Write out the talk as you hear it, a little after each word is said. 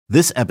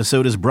This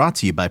episode is brought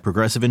to you by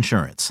Progressive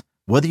Insurance.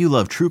 Whether you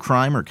love true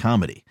crime or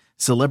comedy,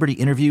 celebrity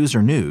interviews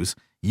or news,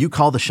 you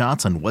call the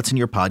shots on what's in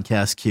your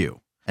podcast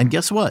queue. And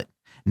guess what?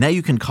 Now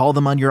you can call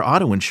them on your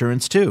auto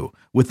insurance too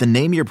with the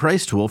Name Your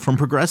Price tool from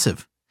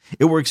Progressive.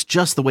 It works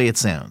just the way it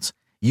sounds.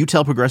 You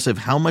tell Progressive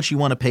how much you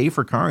want to pay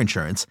for car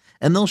insurance,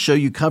 and they'll show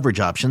you coverage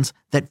options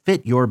that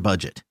fit your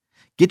budget.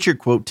 Get your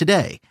quote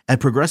today at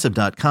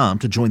Progressive.com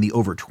to join the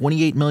over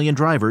 28 million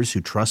drivers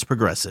who trust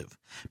Progressive.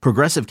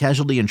 Progressive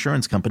Casualty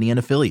Insurance Company and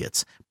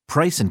Affiliates.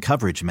 Price and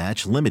coverage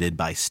match limited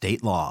by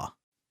state law.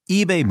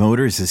 eBay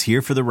Motors is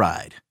here for the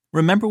ride.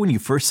 Remember when you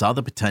first saw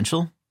the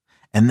potential?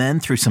 And then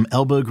through some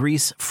elbow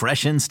grease,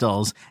 fresh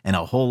installs, and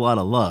a whole lot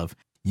of love,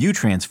 you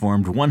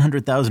transformed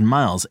 100,000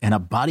 miles and a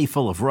body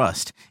full of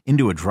rust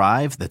into a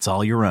drive that's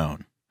all your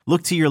own.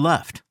 Look to your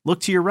left.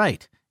 Look to your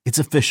right. It's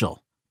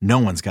official. No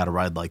one's got a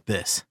ride like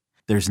this.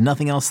 There's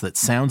nothing else that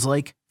sounds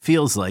like,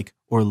 feels like,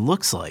 or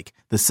looks like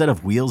the set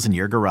of wheels in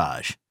your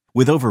garage.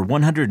 With over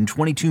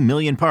 122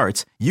 million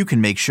parts, you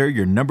can make sure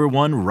your number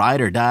one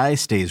ride or die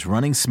stays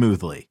running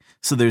smoothly.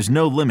 So there's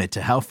no limit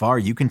to how far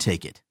you can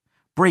take it.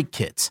 Brake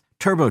kits,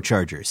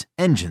 turbochargers,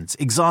 engines,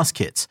 exhaust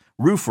kits,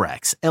 roof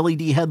racks,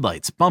 LED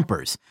headlights,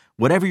 bumpers,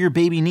 whatever your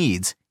baby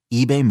needs,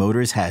 eBay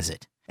Motors has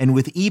it. And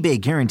with eBay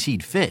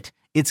Guaranteed Fit,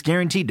 it's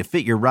guaranteed to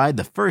fit your ride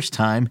the first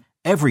time,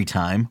 every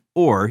time,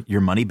 or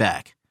your money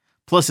back.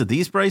 Plus, at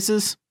these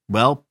prices,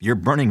 well, you're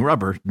burning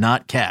rubber,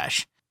 not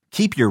cash.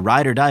 Keep your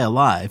ride or die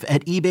alive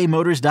at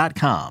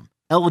ebaymotors.com.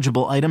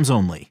 Eligible items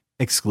only.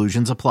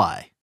 Exclusions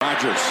apply.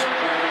 Rodgers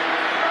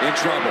in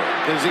trouble.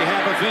 Does he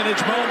have a vintage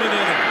moment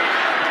in him?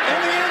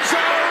 In the end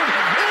zone,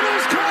 it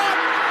is caught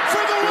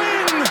for the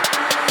win.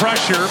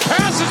 Pressure,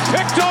 pass is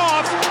picked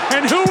off,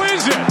 and who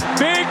is it?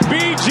 Big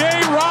B.J.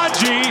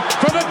 Raji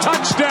for the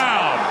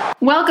touchdown.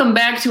 Welcome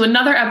back to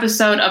another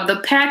episode of the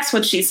Pax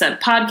What She Said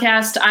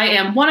podcast. I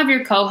am one of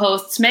your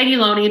co-hosts, Maggie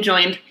Loney,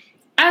 joined,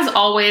 as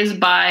always,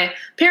 by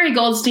Perry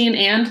Goldstein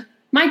and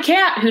my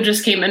cat, who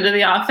just came into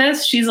the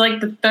office. She's like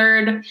the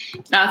third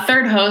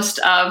host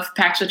of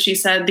Pax What She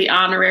Said, the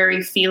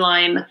honorary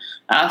feline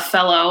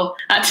fellow.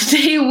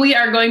 Today we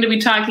are going to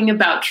be talking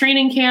about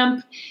training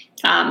camp.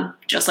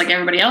 Just like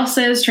everybody else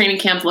is, training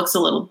camp looks a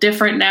little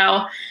different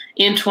now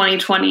in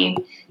 2020.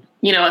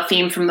 You know, a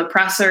theme from the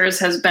pressers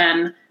has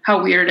been how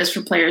weird it is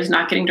for players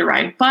not getting to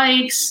ride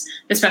bikes,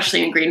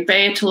 especially in Green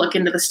Bay, to look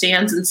into the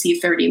stands and see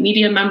 30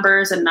 media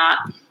members and not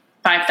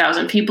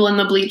 5,000 people in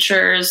the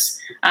bleachers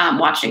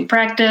watching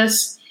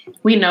practice.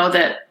 We know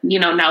that,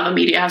 now the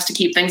media has to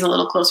keep things a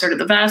little closer to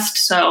the vest.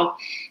 So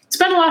it's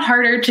been a lot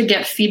harder to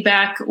get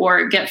feedback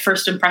or get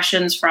first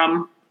impressions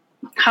from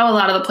how a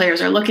lot of the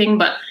players are looking,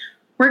 but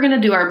we're going to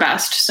do our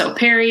best. So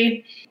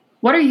Perry,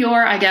 what are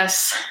your,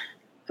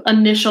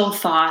 initial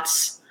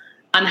thoughts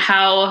on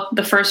how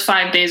the first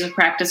 5 days of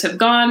practice have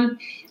gone?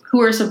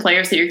 Who are some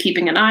players that you're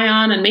keeping an eye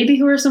on? And maybe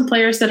who are some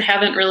players that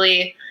haven't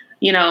really,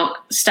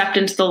 stepped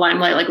into the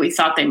limelight like we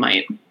thought they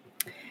might?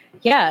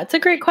 Yeah, it's a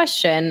great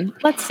question.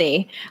 Let's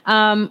see.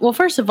 Well,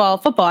 first of all,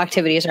 football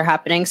activities are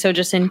happening. So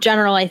just in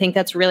general, I think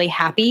that's really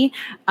happy.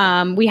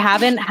 We've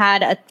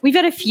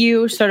had a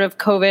few sort of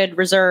COVID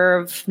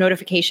reserve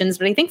notifications,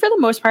 but I think for the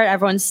most part,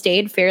 everyone's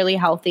stayed fairly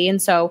healthy.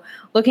 And so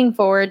looking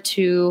forward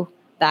to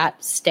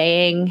that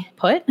staying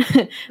put.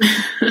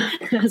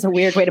 That's a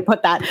weird way to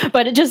put that,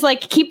 but just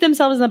like keep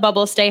themselves in the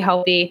bubble, stay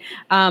healthy.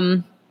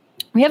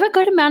 We have a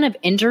good amount of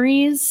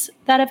injuries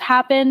that have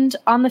happened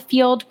on the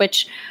field,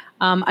 which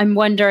I'm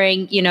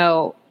wondering,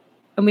 and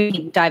we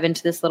can dive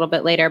into this a little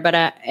bit later, but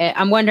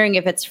I'm wondering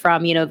if it's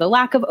from, the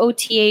lack of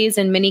OTAs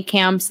and mini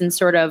camps and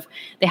sort of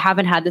they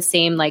haven't had the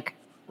same like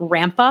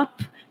ramp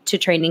up to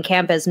training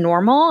camp as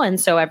normal. And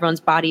so everyone's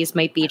bodies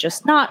might be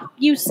just not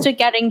used to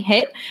getting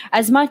hit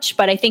as much.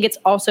 But I think it's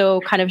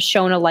also kind of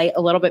shown a light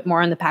a little bit more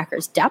on the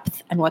Packers'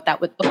 depth and what that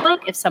would look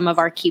like if some of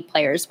our key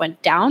players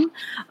went down.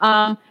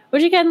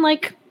 Which again,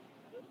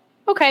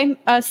 okay,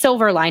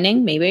 silver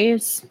lining maybe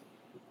is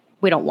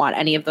we don't want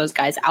any of those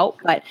guys out,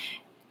 but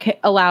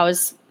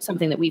allows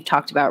something that we've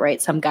talked about, right?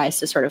 Some guys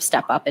to sort of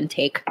step up and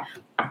take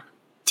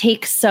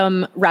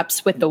some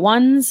reps with the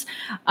ones.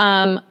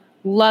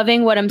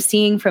 Loving what I'm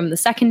seeing from the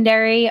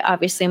secondary.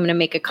 Obviously, I'm going to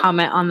make a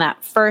comment on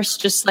that first.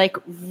 Just like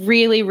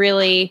really,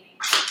 really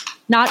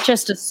not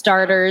just as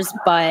starters,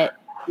 but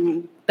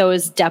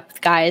those depth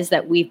guys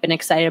that we've been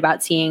excited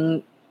about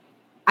seeing.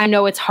 I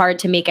know it's hard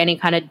to make any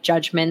kind of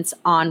judgments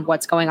on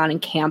what's going on in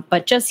camp,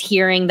 but just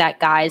hearing that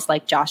guys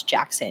like Josh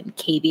Jackson,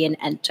 Kabian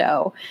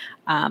Ento,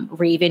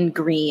 Raven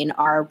Green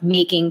are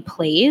making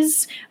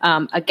plays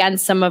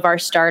against some of our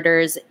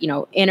starters,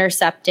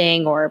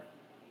 intercepting or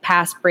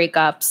pass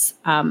breakups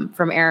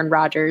from Aaron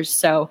Rodgers.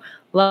 So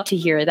love to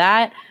hear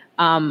that.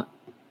 Can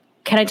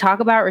I talk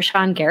about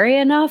Rashawn Gary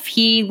enough?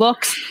 He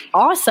looks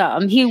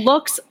awesome. His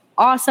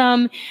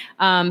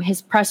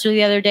presser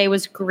the other day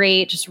was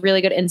great. Just really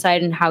good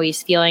insight in how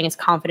he's feeling, his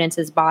confidence,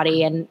 his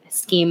body, and his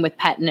scheme with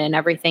Pettine and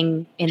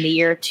everything in the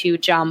year 2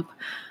 jump.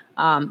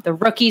 The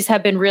rookies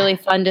have been really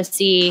fun to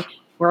see.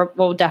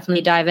 We'll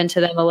definitely dive into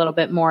them a little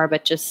bit more,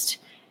 but just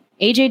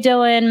AJ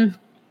Dillon,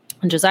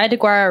 and Josiah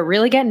DeGuara are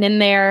really getting in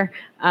there.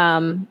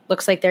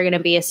 Looks like they're going to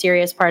be a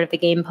serious part of the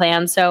game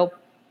plan. So,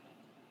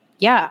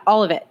 yeah,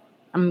 all of it.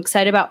 I'm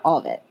excited about all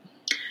of it.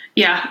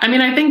 Yeah, I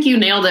mean, I think you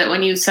nailed it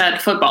when you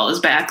said football is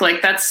back.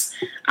 Like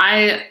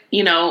I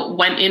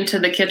went into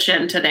the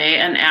kitchen today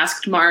and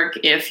asked Mark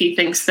if he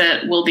thinks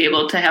that we'll be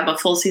able to have a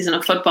full season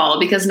of football,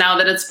 because now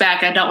that it's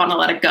back, I don't want to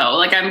let it go.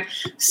 Like, I'm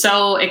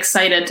so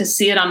excited to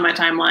see it on my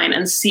timeline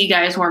and see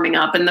guys warming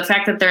up, and the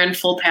fact that they're in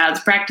full pads,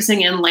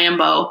 practicing in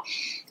Lambeau,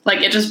 like,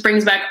 it just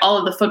brings back all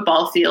of the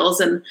football feels,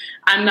 and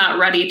I'm not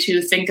ready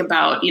to think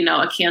about,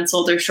 a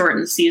canceled or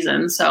shortened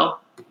season. So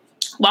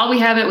while we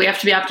have it, we have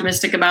to be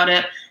optimistic about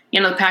it.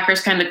 The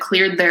Packers kind of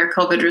cleared their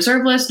COVID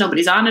reserve list.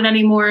 Nobody's on it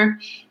anymore.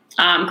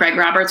 Greg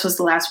Roberts was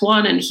the last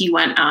one, and he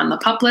went on the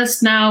PUP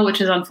list now,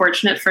 which is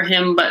unfortunate for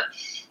him. But,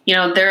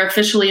 they're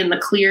officially in the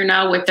clear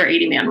now with their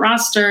 80-man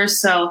roster.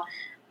 So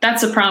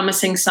that's a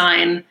promising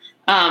sign.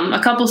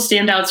 A couple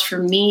standouts for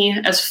me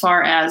as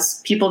far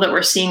as people that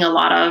we're seeing a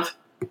lot of.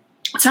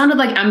 It sounded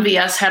like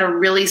MVS had a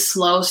really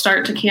slow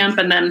start to camp,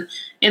 and then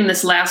in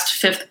this last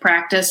fifth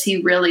practice,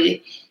 he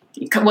really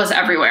was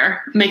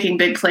everywhere, making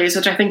big plays,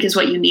 which I think is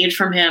what you need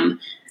from him.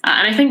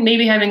 And I think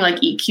maybe having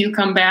like EQ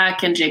come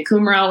back and Jay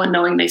Kumro and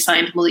knowing they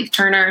signed Malik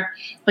Turner,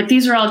 like,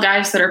 these are all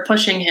guys that are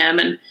pushing him.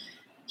 And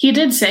he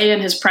did say in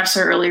his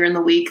presser earlier in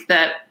the week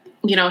that,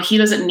 he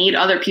doesn't need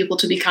other people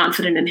to be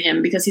confident in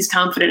him because he's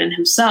confident in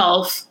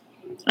himself.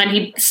 And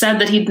he said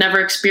that he'd never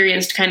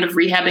experienced kind of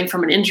rehabbing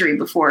from an injury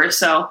before.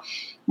 So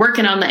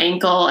working on the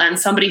ankle, and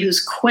somebody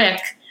who's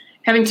quick,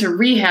 having to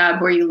rehab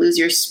where you lose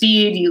your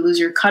speed, you lose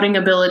your cutting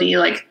ability.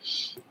 Like,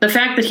 the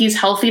fact that he's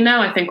healthy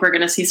now, I think we're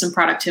going to see some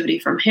productivity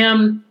from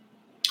him.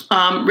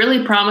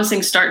 Really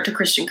promising start to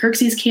Christian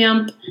Kirksey's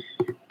camp.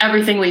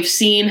 Everything we've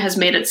seen has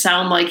made it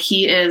sound like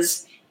he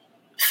is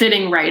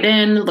fitting right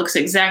in, looks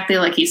exactly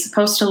like he's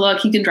supposed to look.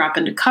 He can drop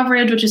into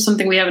coverage, which is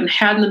something we haven't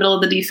had in the middle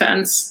of the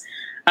defense,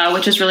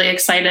 which is really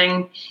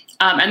exciting.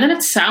 And then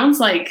it sounds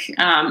like,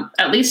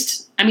 at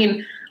least, I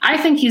mean, I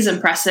think he's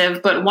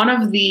impressive, but one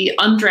of the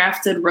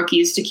undrafted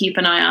rookies to keep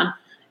an eye on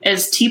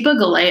is Tipa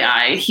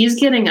Galeai. He's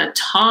getting a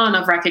ton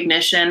of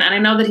recognition, and I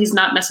know that he's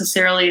not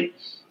necessarily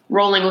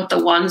rolling with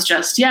the ones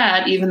just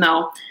yet, even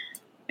though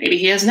maybe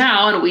he is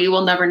now, and we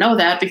will never know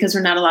that because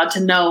we're not allowed to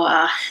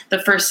know the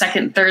first,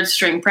 second, third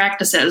string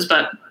practices.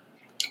 But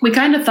we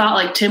kind of thought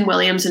like Tim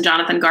Williams and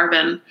Jonathan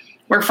Garvin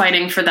were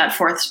fighting for that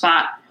fourth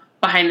spot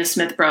behind the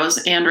Smith Bros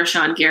and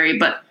Rashawn Gary,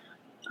 but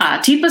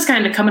Tipa's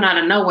kind of coming out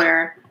of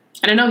nowhere.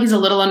 And I know he's a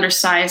little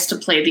undersized to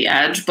play the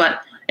edge,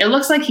 but it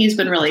looks like he's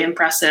been really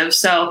impressive.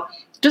 So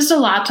just a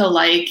lot to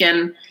like.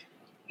 And,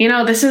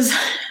 this is,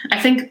 I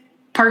think,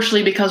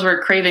 partially because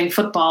we're craving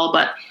football,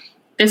 but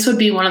this would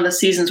be one of the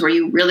seasons where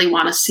you really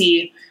want to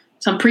see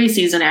some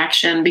preseason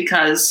action,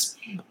 because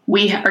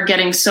we are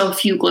getting so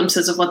few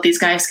glimpses of what these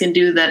guys can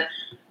do that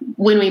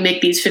when we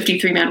make these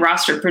 53-man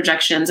roster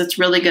projections, it's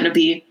really going to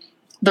be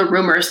the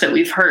rumors that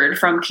we've heard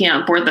from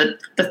camp, or the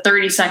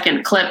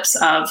 30-second clips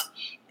of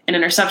an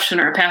interception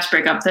or a pass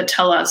breakup that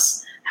tell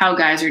us how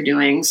guys are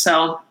doing.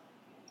 So,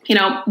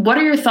 what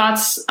are your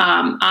thoughts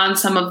on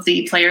some of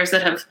the players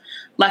that have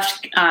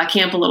left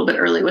camp a little bit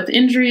early with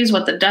injuries,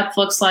 what the depth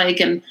looks like?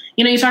 And,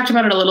 you talked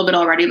about it a little bit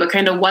already, but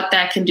kind of what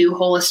that can do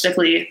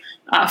holistically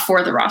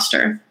for the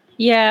roster.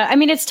 Yeah, I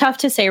mean, it's tough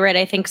to say, right?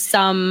 I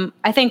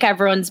think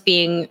everyone's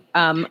being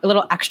a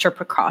little extra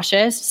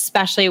precautious,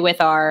 especially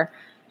with our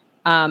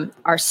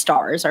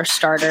stars, our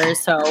starters.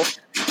 So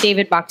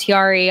David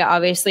Bakhtiari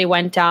obviously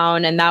went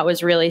down, and that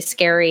was really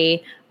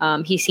scary.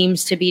 He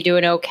seems to be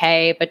doing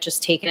okay, but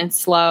just taking it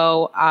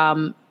slow.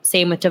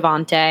 Same with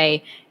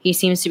Devontae. He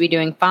seems to be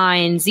doing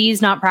fine.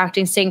 Z's not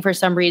practicing for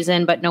some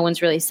reason, but no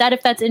one's really said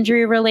if that's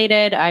injury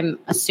related. I'm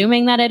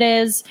assuming that it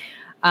is.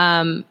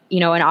 And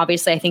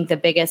obviously I think the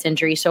biggest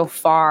injury so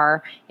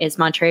far is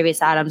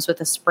Montravius Adams with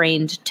a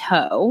sprained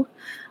toe.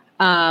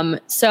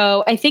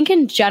 So I think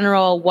in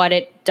general, what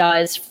it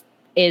does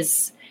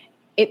is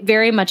it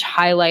very much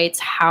highlights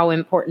how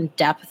important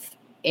depth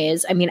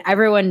is. I mean,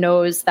 everyone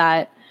knows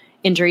that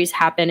injuries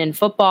happen in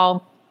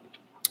football.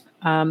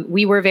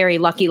 We were very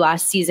lucky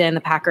last season.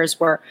 The Packers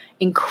were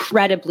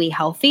incredibly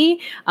healthy.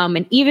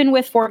 And even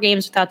with 4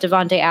 games without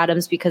Devontae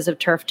Adams because of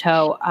turf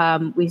toe,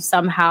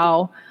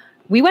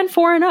 we went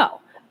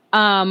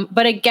 4-0.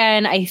 But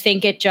again, I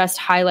think it just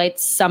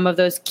highlights some of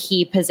those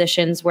key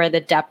positions where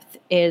the depth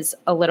is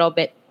a little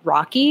bit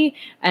rocky,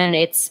 and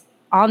it's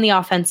on the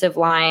offensive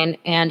line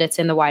and it's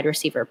in the wide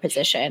receiver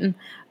position.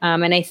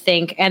 And I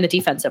think, and the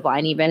defensive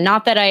line even,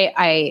 not that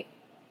I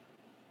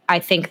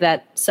think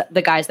that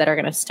the guys that are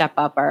going to step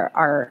up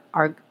are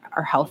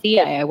healthy.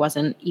 I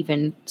wasn't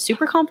even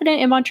super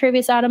confident in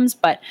Montravius Adams,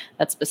 but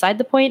that's beside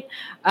the point.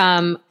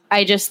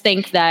 I just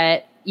think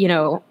that,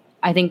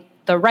 I think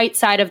the right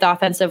side of the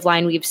offensive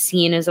line we've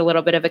seen is a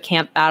little bit of a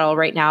camp battle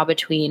right now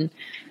between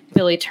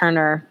Billy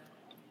Turner,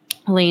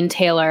 Lane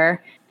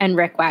Taylor, and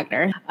Rick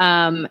Wagner.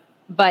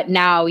 But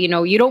now,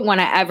 you don't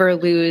want to ever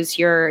lose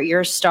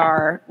your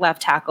star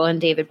left tackle in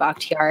David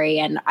Bakhtiari,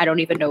 and I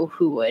don't even know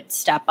who would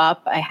step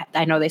up.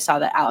 I know they saw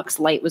that Alex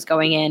Light was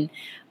going in,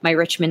 my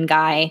Richmond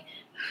guy.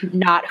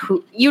 Not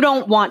who you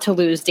don't want to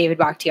lose David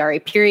Bakhtiari,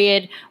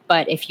 period.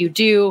 But if you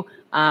do,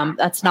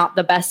 that's not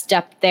the best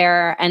depth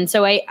there. And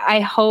so I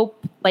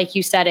hope, like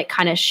you said, it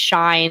kind of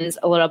shines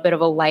a little bit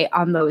of a light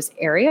on those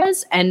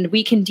areas and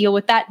we can deal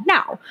with that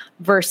now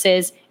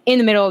versus in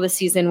the middle of the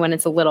season when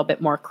it's a little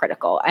bit more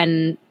critical.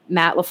 And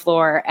Matt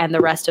LaFleur and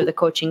the rest of the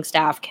coaching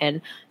staff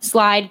can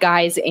slide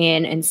guys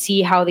in and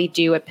see how they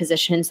do at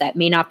positions that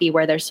may not be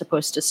where they're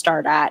supposed to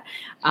start at.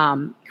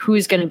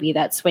 Who's going to be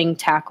that swing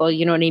tackle?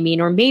 You know what I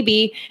mean? Or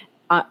maybe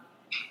I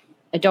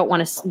don't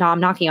want to, no, I'm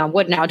knocking on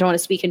wood now. I don't want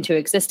to speak into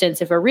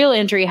existence. If a real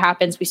injury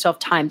happens, we still have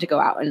time to go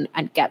out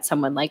and get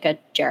someone like a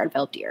Jared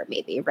Valdir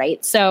maybe,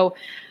 right? So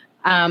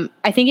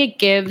I think it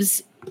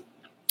gives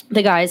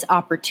the guys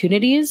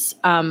opportunities.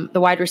 The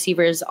wide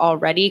receivers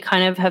already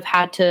kind of have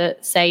had to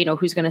say, you know,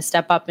 who's going to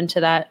step up into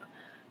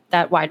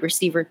that wide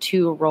receiver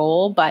 2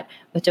 role. But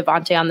with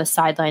Devontae on the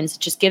sidelines, it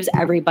just gives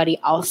everybody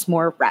else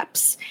more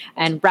reps.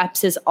 And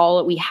reps is all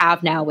that we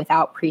have now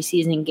without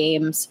preseason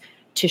games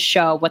to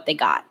show what they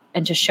got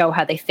and to show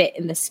how they fit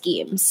in the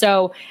scheme.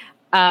 So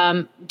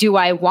do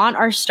I want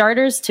our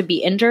starters to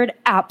be injured?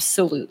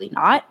 Absolutely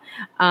not.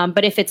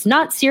 But if it's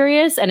not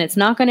serious and it's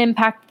not going to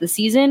impact the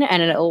season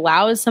and it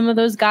allows some of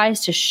those guys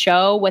to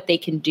show what they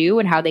can do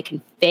and how they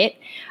can fit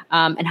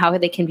and how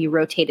they can be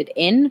rotated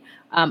in,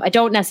 I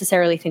don't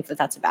necessarily think that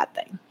that's a bad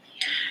thing.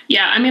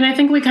 Yeah, I mean, I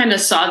think we kind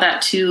of saw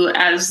that too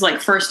as like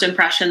first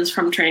impressions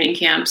from training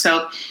camp.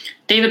 So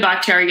David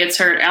Bakhtiari gets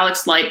hurt,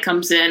 Alex Light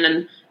comes in,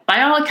 and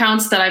by all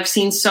accounts that I've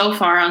seen so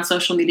far on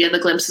social media, the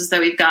glimpses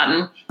that we've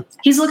gotten,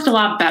 he's looked a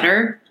lot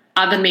better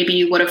than maybe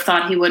you would have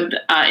thought he would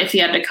if he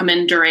had to come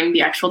in during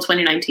the actual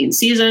 2019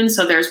 season.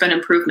 So there's been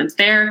improvements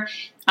there.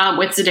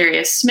 With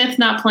Zadarius Smith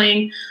not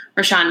playing,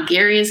 Rashawn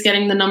Gary is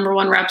getting the number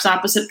 1 reps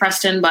opposite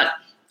Preston. But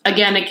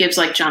again, it gives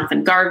like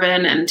Jonathan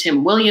Garvin and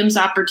Tim Williams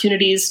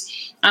opportunities.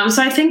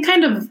 So I think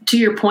kind of to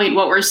your point,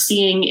 what we're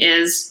seeing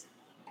is,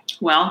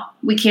 well,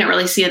 we can't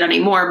really see it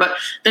anymore, but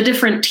the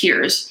different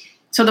tiers.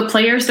 So the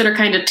players that are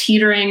kind of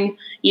teetering,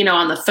 you know,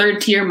 on the 3rd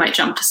tier might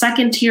jump to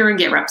 2nd tier and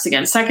get reps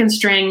against 2nd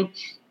string.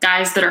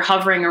 Guys that are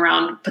hovering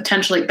around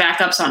potentially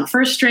backups on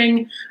 1st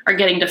string are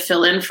getting to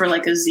fill in for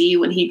like a Z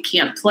when he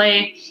can't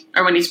play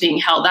or when he's being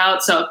held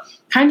out. So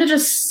kind of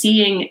just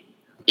seeing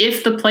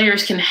if the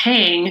players can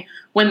hang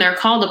when they're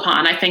called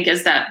upon, I think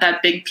is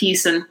that big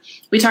piece. And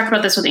we talked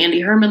about this with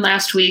Andy Herman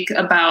last week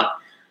about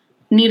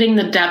needing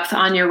the depth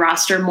on your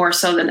roster more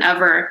so than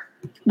ever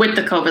with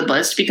the COVID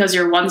list, because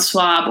you're one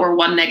swab or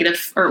one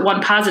negative or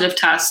one positive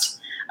test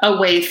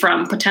away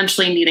from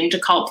potentially needing to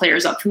call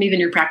players up from even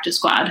your practice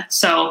squad.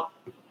 So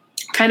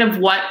kind of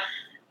what,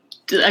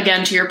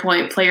 again, to your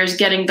point, players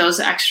getting those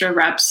extra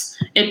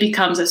reps, it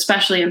becomes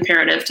especially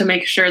imperative to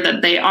make sure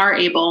that they are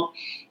able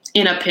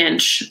in a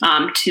pinch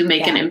to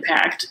make an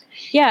impact.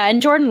 Yeah.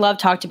 And Jordan Love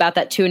talked about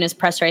that too in his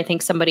presser. I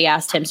think somebody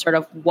asked him sort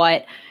of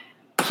what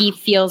he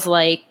feels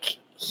like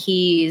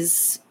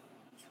he's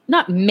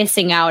not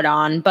missing out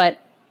on, but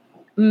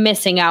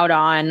missing out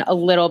on a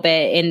little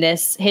bit in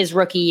his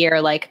rookie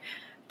year, like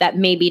that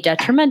may be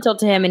detrimental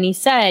to him. And he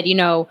said, you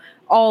know,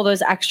 all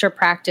those extra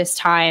practice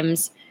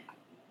times,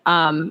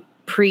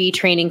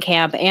 pre-training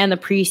camp and the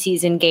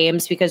preseason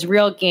games, because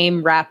real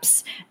game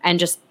reps and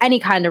just any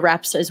kind of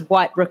reps is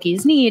what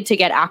rookies need to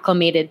get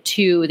acclimated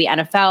to the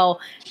NFL,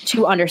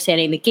 to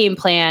understanding the game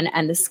plan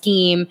and the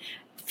scheme,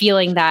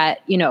 feeling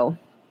that, you know,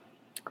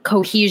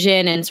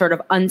 cohesion and sort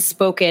of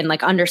unspoken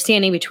like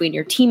understanding between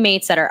your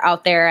teammates that are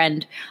out there.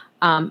 And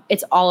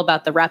it's all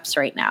about the reps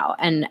right now.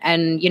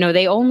 And, you know,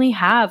 they only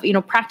have, you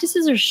know,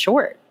 practices are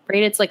short,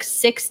 right? It's like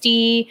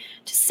 60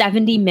 to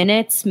 70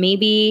 minutes,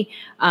 maybe.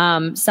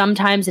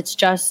 Sometimes it's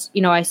just,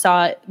 you know,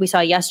 we saw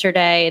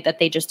yesterday that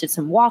they just did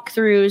some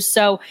walkthroughs.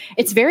 So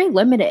it's very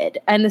limited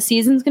and the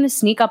season's going to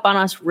sneak up on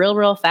us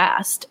real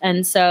fast.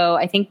 And so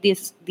I think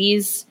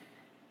these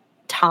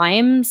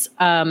times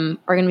are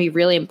going to be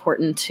really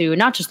important to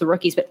not just the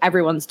rookies, but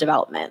everyone's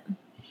development.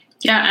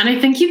 Yeah. And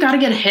I think you got to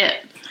get hit.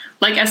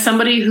 Like, as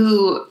somebody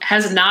who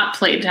has not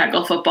played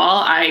tackle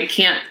football, I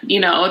can't, you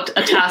know,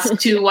 attest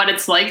to what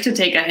it's like to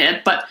take a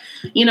hit. But,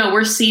 you know,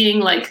 we're seeing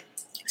like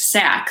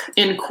sack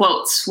in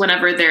quotes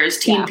whenever there's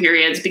team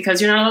periods,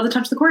 because you're not allowed to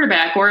touch the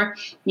quarterback, or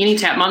you need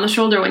to tap them on the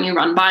shoulder when you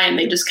run by and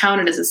they just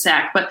count it as a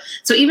sack. But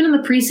so even in the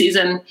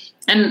preseason,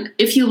 and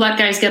if you let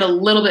guys get a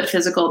little bit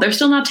physical, they're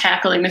still not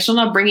tackling. They're still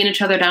not bringing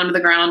each other down to the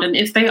ground. And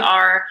if they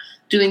are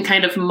doing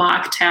kind of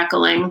mock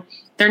tackling,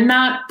 they're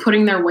not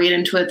putting their weight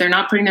into it. They're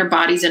not putting their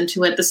bodies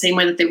into it the same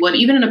way that they would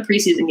even in a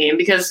preseason game,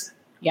 because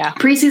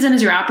preseason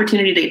is your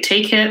opportunity to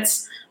take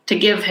hits, to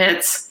give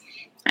hits,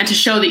 and to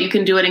show that you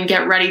can do it and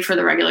get ready for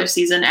the regular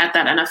season at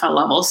that NFL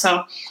level.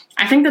 So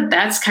I think that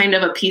that's kind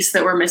of a piece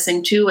that we're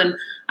missing too. And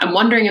I'm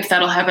wondering if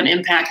that'll have an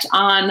impact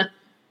on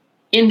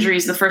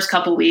injuries the first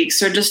couple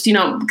weeks, or just, you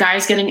know,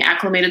 guys getting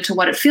acclimated to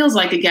what it feels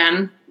like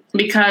again,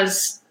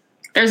 because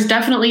there's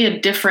definitely a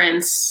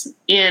difference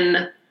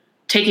in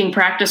taking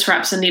practice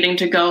reps and needing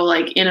to go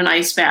like in an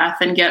ice bath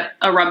and get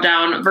a rub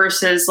down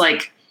versus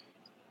like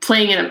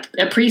playing in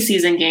a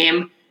preseason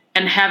game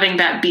and having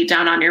that beat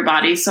down on your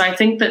body. So I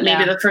think that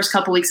maybe the first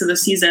couple weeks of the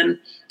season,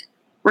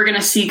 we're going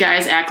to see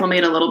guys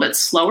acclimate a little bit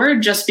slower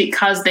just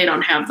because they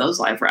don't have those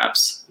live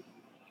reps.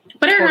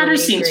 But Aaron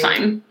Rodgers seems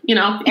fine. You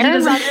know,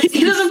 Aaron Rodgers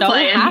he doesn't so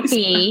play.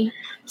 Happy.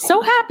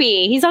 So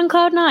happy. He's on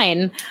cloud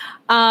nine.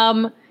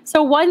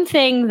 So one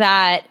thing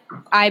that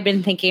I've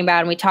been thinking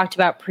about and we talked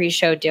about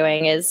pre-show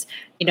doing is,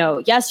 you know,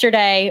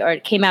 yesterday, or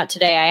it came out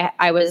today,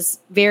 I was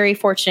very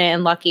fortunate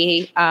and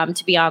lucky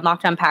to be on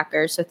Locked On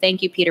Packers. So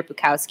thank you, Peter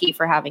Bukowski,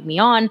 for having me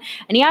on.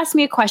 And he asked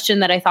me a question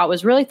that I thought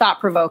was really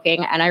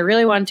thought-provoking and I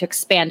really wanted to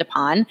expand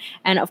upon.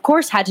 And of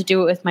course, had to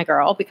do it with my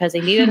girl because I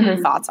needed her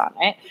thoughts on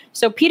it.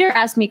 So Peter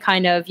asked me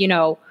kind of, you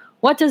know,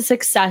 what does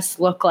success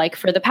look like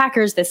for the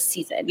Packers this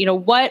season? You know,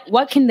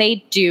 what can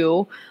they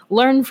do,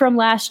 learn from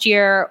last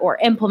year or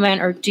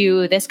implement or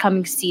do this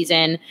coming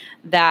season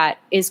that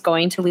is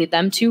going to lead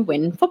them to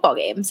win football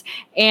games?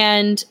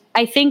 And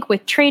I think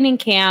with training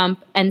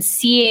camp and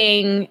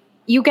seeing,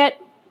 you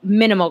get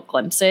minimal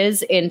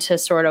glimpses into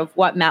sort of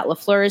what Matt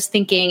LaFleur is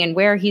thinking and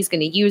where he's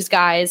going to use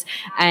guys.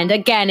 And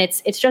again,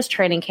 it's just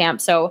training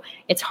camp, so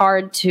it's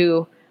hard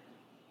to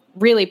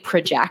really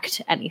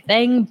project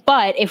anything.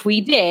 But if we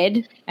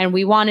did, and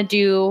we want to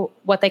do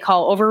what they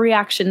call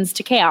overreactions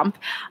to camp,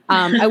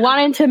 I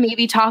wanted to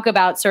maybe talk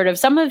about sort of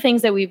some of the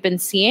things that we've been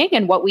seeing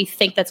and what we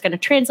think that's going to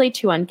translate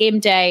to on game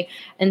day.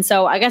 And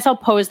so I guess I'll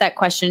pose that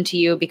question to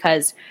you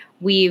because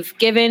we've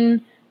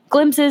given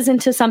glimpses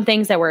into some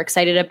things that we're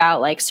excited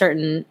about, like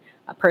certain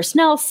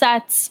personnel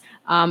sets,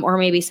 or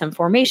maybe some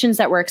formations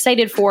that we're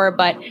excited for.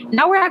 But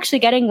now we're actually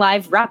getting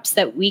live reps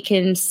that we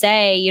can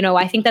say, you know,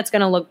 I think that's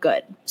going to look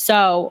good.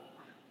 So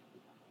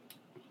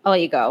I'll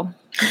let you go.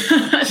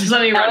 Just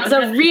let me that was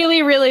a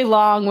really, really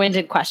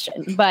long-winded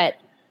question, but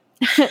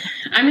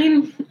I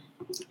mean,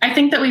 I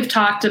think that we've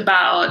talked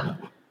about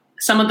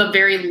some of the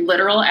very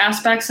literal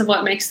aspects of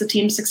what makes the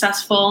team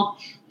successful.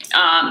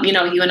 You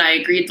know, you and I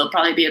agreed they'll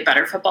probably be a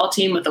better football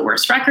team with a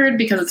worse record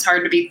because it's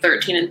hard to be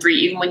 13-3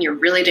 even when you're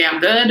really damn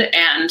good.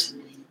 And,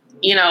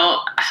 you know,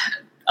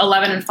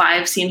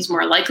 11-5 seems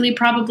more likely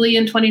probably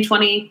in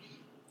 2020.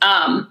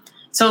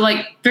 So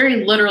like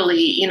very literally,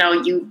 you know,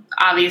 you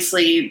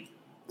obviously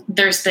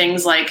there's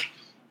things like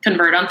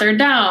convert on third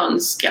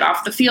downs, get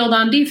off the field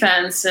on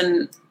defense,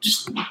 and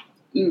just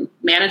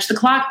manage the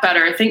clock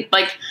better. I think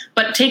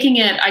but taking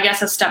it, I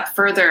guess, a step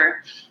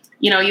further,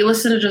 you know, you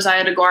listen to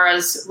Josiah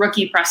DeGuara's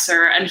rookie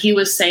presser, and he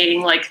was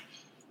saying like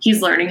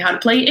he's learning how to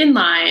play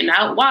inline,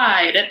 out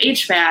wide, at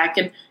H-back,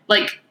 and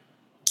like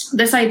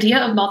this idea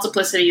of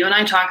multiplicity. You and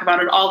I talk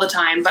about it all the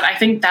time, but I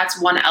think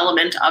that's one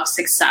element of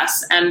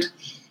success. And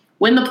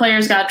when the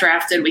players got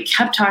drafted, we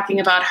kept talking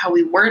about how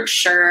we weren't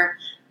sure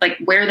like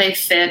where they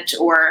fit,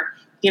 or,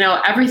 you know,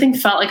 everything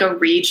felt like a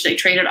reach. They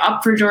traded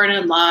up for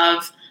Jordan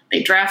Love.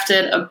 They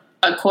drafted a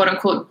quote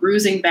unquote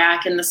bruising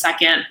back in the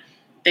second.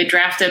 They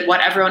drafted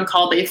what everyone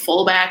called a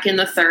fullback in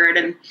the third.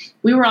 And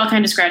we were all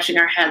kind of scratching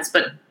our heads.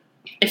 But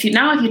if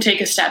you take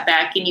a step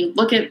back and you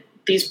look at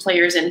these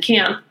players in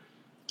camp,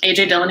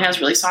 A.J. Dillon has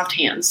really soft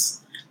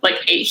hands.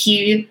 Like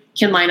he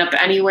can line up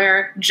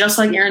anywhere, just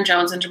like Aaron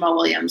Jones and Jamal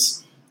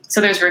Williams. So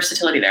there's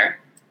versatility there.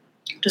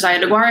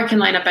 Josiah DeGuara can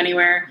line up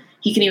anywhere.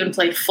 He can even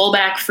play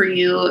fullback for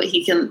you.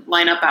 He can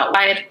line up out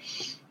wide.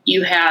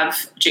 You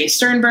have Jay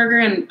Sternberger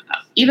and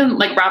even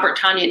like Robert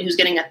Tonyan, who's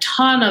getting a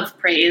ton of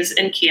praise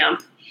in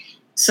camp.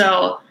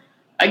 So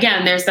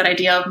again, there's that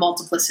idea of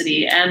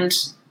multiplicity. And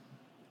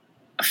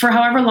for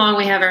however long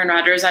we have Aaron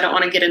Rodgers, I don't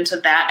want to get into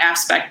that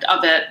aspect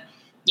of it.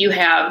 You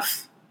have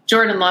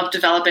Jordan Love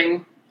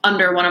developing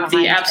under one of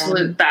the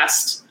absolute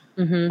best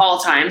all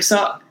time.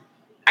 So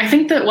I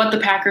think that what the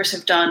Packers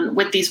have done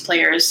with these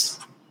players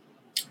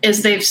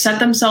is they've set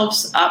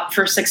themselves up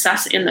for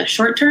success in the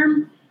short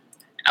term,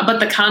 but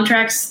the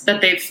contracts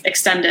that they've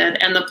extended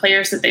and the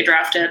players that they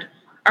drafted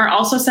are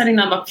also setting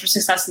them up for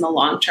success in the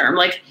long term.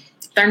 Like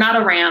they're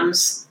not a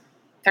Rams,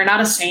 they're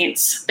not a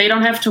Saints. They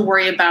don't have to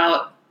worry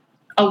about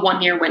a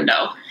 1-year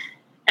window.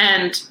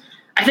 And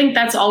I think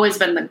that's always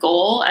been the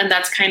goal. And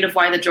that's kind of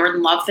why the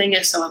Jordan Love thing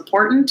is so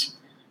important,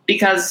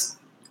 because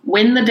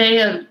when the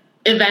day of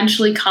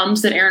eventually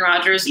comes that Aaron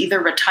Rodgers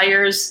either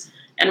retires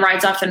and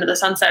rides off into the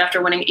sunset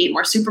after winning 8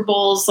 more Super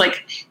Bowls,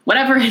 like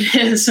whatever it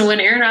is. So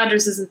when Aaron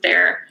Rodgers isn't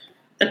there,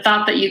 the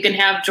thought that you can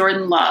have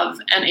Jordan Love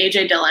and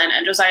A.J. Dillon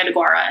and Josiah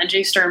DeGuara and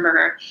Jay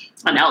Sternberger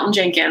and Elton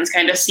Jenkins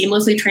kind of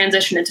seamlessly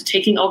transition into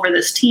taking over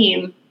this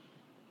team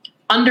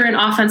under an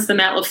offense that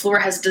Matt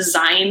LaFleur has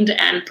designed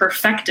and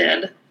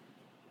perfected,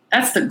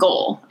 that's the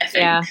goal, I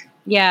think.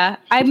 Yeah.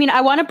 I mean,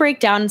 I want to break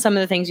down some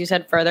of the things you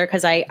said further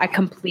because I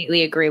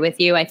completely agree with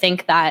you. I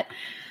think that,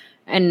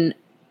 and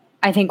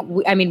I think,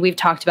 we've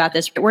talked about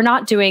this. We're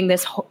not doing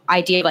this whole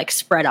idea of like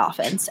spread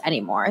offense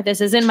anymore.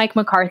 This isn't Mike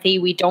McCarthy.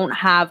 We don't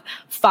have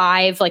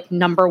 5 like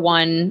number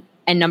 1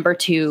 and number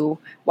 2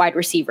 wide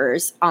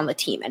receivers on the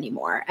team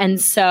anymore. And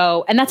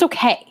that's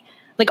okay.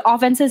 Like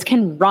offenses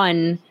can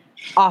run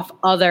off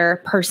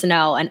other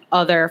personnel and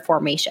other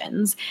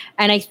formations.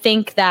 And I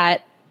think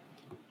that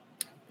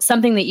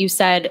something that you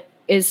said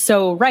is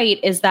so right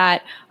is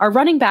that our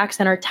running backs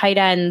and our tight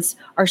ends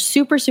are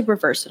super, super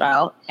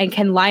versatile and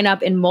can line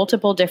up in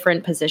multiple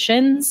different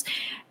positions.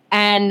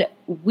 And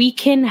we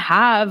can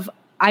have,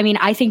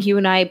 I think you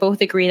and I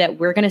both agree that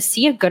we're going to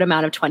see a good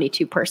amount of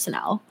 22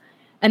 personnel.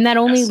 And that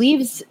only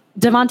leaves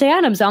Davante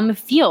Adams on the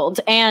field.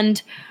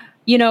 And,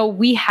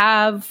 we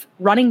have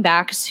running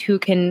backs who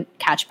can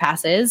catch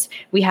passes.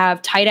 We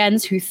have tight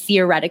ends who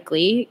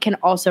theoretically can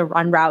also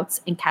run routes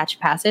and catch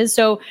passes.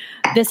 So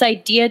this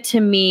idea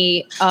to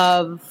me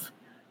of,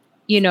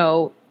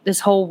 this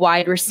whole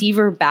wide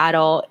receiver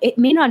battle, it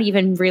may not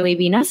even really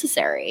be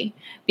necessary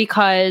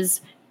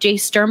because Jay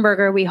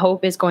Sternberger, we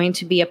hope, is going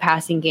to be a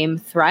passing game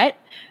threat.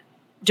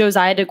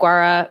 Josiah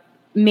DeGuara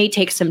may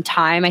take some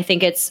time. I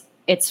think it's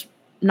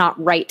not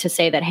right to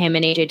say that him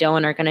and A.J.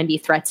 Dillon are going to be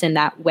threats in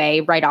that way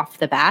right off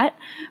the bat,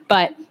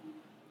 but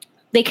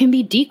they can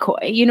be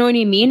decoy. You know what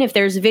I mean? If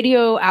there's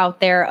video out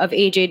there of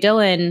A.J.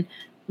 Dillon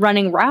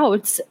running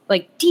routes,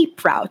 like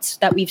deep routes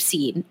that we've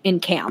seen in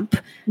camp,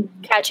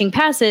 catching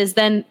passes,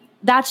 then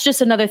that's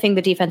just another thing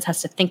the defense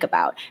has to think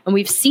about. And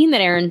we've seen that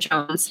Aaron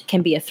Jones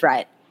can be a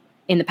threat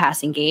in the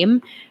passing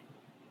game.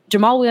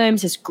 Jamal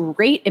Williams is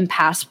great in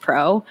pass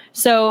pro.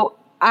 So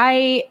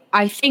I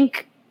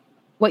think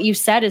what you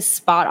said is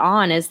spot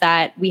on, is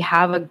that we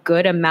have a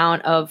good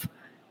amount of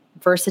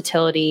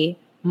versatility,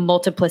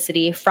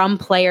 multiplicity from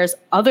players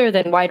other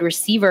than wide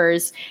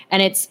receivers.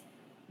 And it's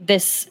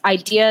this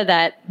idea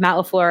that Matt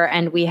LaFleur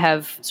and we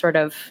have sort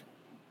of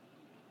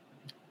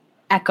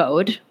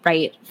echoed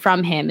right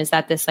from him, is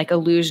that this like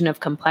illusion of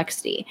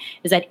complexity,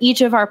 is that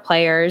each of our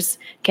players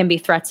can be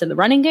threats in the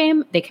running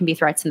game, they can be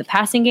threats in the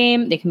passing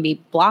game, they can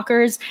be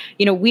blockers.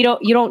 You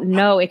don't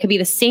know, it could be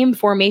the same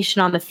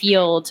formation on the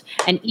field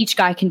and each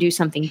guy can do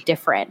something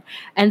different.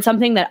 And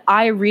something that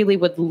I really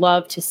would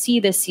love to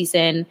see this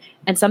season,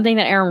 and something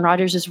that Aaron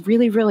Rodgers is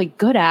really, really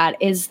good at,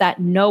 is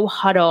that no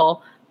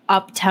huddle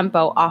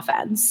up-tempo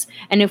offense.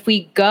 And if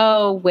we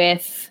go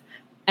with,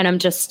 and I'm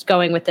just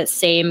going with the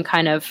same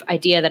kind of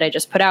idea that I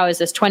just put out, is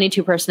this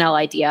 22 personnel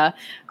idea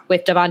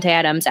with Davante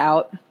Adams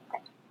out.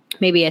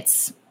 Maybe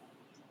it's,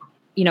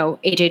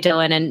 A.J.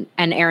 Dillon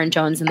and Aaron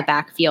Jones in the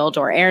backfield,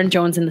 or Aaron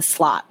Jones in the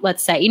slot,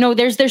 let's say.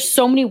 There's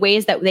so many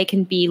ways that they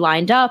can be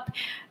lined up.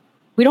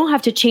 We don't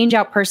have to change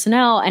out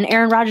personnel, and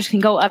Aaron Rodgers can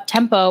go up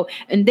tempo,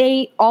 and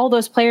all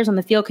those players on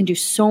the field can do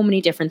so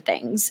many different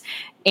things.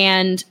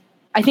 And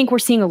I think we're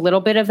seeing a little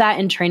bit of that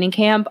in training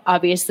camp.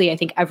 Obviously, I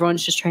think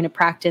everyone's just trying to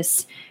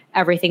practice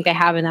everything they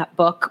have in that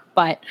book.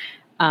 But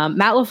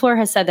Matt LaFleur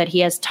has said that he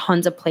has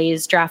tons of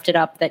plays drafted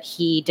up that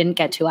he didn't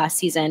get to last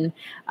season.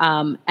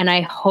 And I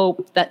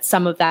hope that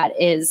some of that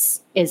is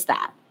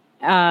that.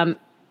 And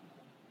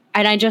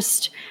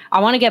I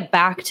want to get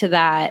back to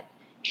that,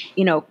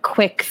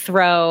 quick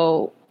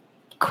throw,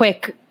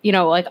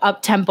 like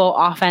up-tempo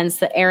offense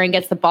that Aaron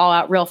gets the ball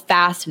out real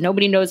fast and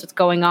nobody knows what's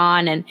going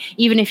on. And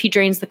even if he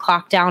drains the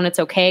clock down, it's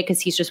okay because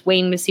he's just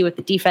waiting to see what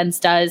the defense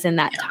does in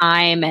that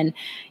time. And,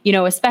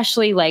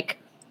 especially like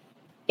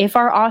if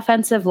our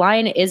offensive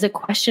line is a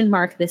question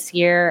mark this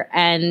year,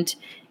 and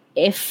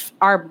if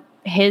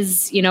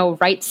his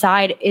right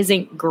side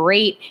isn't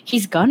great,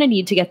 he's going to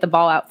need to get the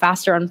ball out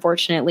faster.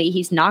 Unfortunately,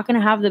 he's not going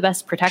to have the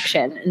best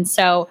protection. And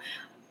so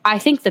I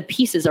think the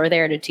pieces are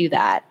there to do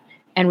that.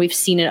 And we've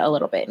seen it a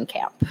little bit in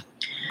camp.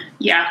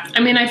 Yeah.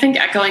 I think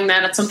echoing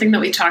that, it's something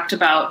that we talked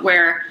about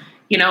where,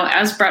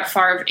 as Brett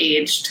Favre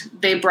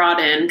aged, they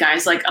brought in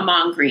guys like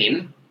Amon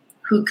Green,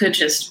 who could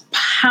just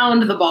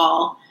pound the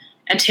ball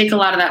and take a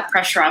lot of that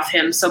pressure off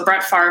him. So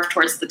Brett Favre,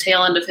 towards the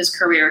tail end of his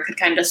career, could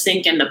kind of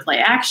sink into play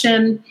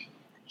action.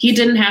 He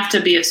didn't have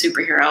to be a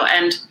superhero.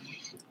 And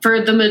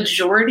for the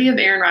majority of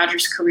Aaron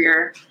Rodgers'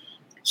 career,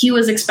 he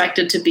was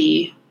expected to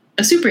be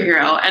a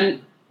superhero.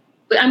 And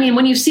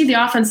when you see the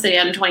offense that he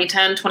had in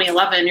 2010,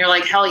 2011, you're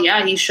like, hell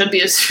yeah, he should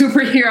be a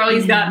superhero.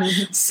 He's got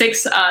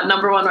 6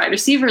 number one wide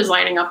receivers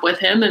lining up with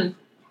him. And,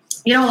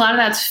 a lot of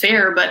that's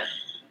fair. But,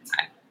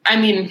 I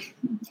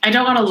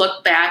don't want to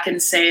look back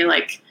and say,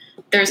 like,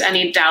 there's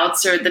any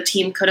doubts or the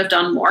team could have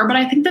done more. But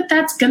I think that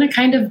that's going to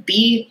kind of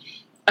be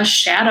a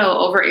shadow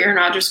over Aaron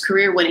Rodgers'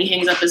 career when he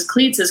hangs up his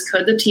cleats, is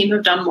could the team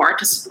have done more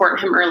to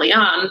support him early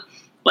on?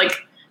 Like,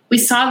 we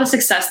saw the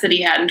success that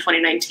he had in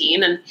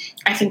 2019, and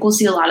I think we'll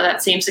see a lot of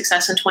that same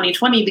success in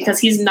 2020 because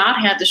he's not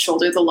had to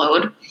shoulder the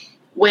load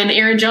when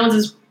Aaron Jones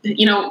is,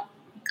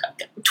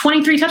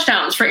 23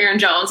 touchdowns for Aaron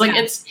Jones. Like,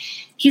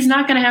 he's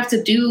not going to have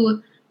to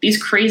do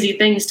these crazy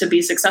things to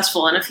be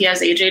successful. And if he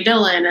has A.J.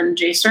 Dillon and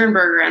Jay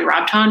Sternberger and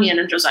Rob Tonyan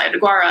and Josiah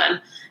DeGuara,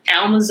 and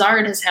Allen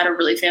Lazard has had a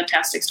really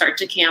fantastic start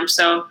to camp.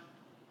 So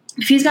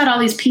if he's got all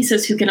these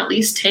pieces who can at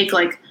least take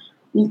like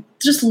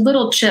just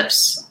little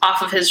chips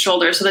off of his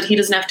shoulder so that he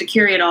doesn't have to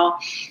carry it all,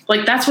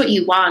 like that's what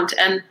you want.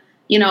 And,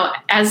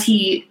 as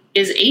he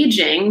is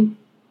aging,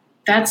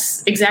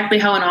 that's exactly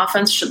how an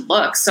offense should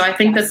look. So I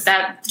think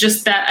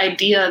that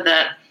idea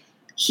that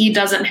he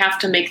doesn't have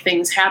to make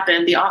things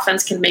happen, the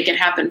offense can make it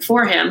happen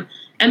for him.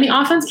 And the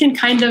offense can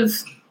kind of,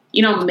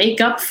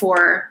 make up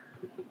for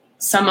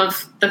some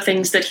of the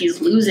things that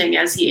he's losing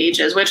as he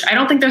ages, which I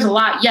don't think there's a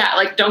lot yet.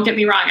 Like, don't get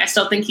me wrong. I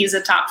still think he's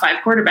a top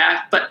 5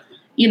 quarterback, but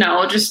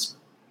just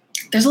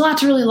there's a lot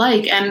to really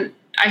like. And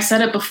I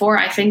said it before.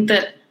 I think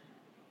that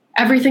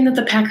everything that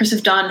the Packers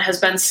have done has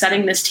been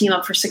setting this team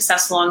up for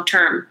success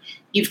long-term.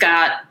 You've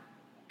got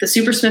the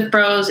Super Smith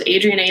Bros,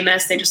 Adrian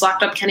Amos. They just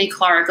locked up Kenny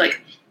Clark. Like,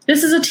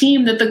 this is a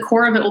team that the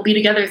core of it will be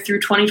together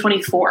through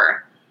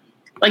 2024.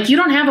 Like, you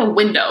don't have a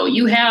window.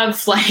 You have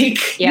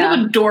you have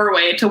a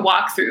doorway to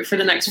walk through for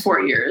the next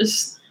 4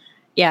 years.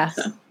 Yeah.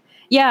 So.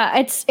 Yeah,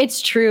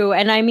 it's true.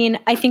 And I mean,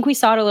 I think we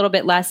saw it a little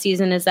bit last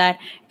season, is that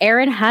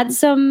Aaron had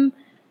some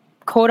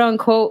quote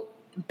unquote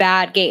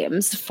bad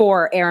games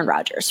for Aaron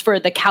Rodgers, for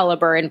the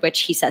caliber in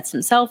which he sets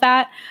himself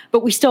at,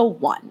 but we still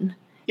won.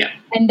 Yeah.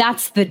 And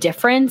that's the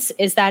difference,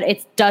 is that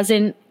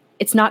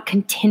it's not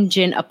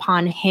contingent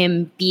upon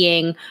him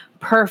being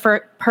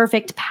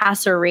perfect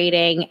passer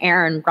rating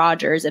Aaron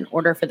Rodgers in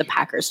order for the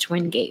Packers to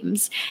win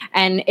games.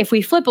 And if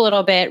we flip a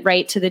little bit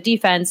right to the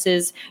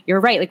defenses, you're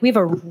right. Like, we have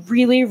a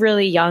really,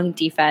 really young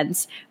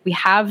defense. We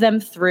have them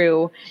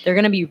through. They're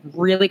going to be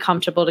really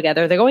comfortable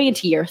together. They're going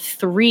into year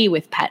 3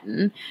 with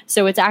Pettin.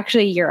 So it's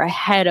actually a year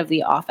ahead of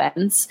the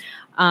offense.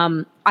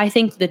 I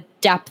think the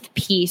depth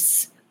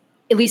piece,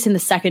 at least in the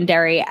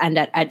secondary and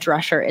at edge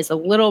rusher, is a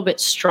little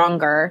bit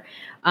stronger.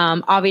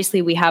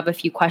 Obviously, we have a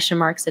few question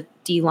marks at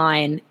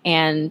D-line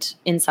and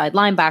inside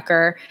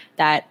linebacker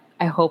that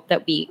I hope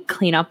that we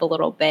clean up a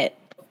little bit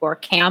before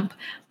camp.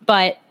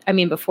 But, I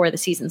mean, before the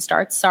season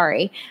starts,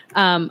 sorry.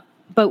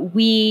 But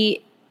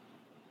we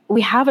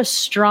have a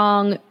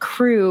strong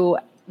crew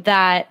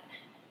that,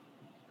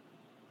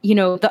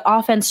 the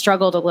offense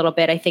struggled a little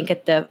bit, I think,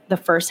 at the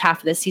first half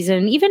of the season,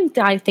 and even,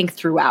 I think,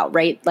 throughout,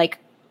 right? Like,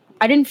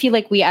 I didn't feel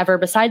like we ever,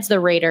 besides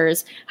the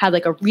Raiders, had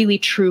like a really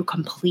true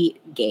complete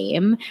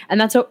game. And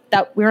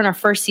that we're in our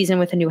first season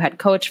with a new head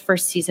coach,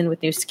 first season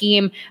with new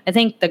scheme. I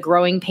think the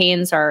growing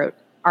pains are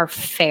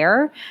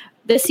fair.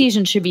 This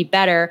season should be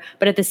better,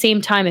 but at the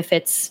same time, if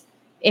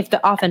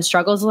the offense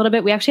struggles a little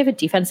bit, we actually have a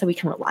defense that we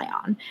can rely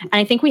on. And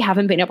I think we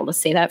haven't been able to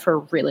say that for a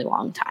really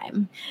long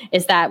time.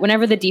 Is that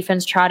whenever the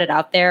defense trotted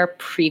out there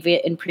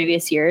in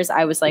previous years,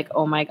 I was like,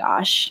 oh my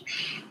gosh,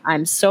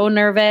 I'm so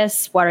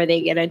nervous. What are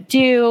they going to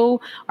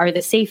do? Are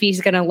the safeties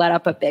going to let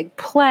up a big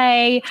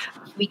play?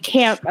 We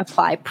can't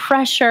apply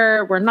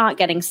pressure. We're not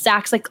getting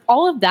sacks. Like,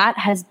 all of that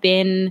has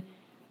been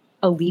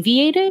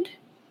alleviated.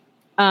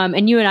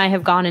 And you and I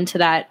have gone into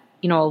that,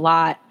 a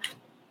lot.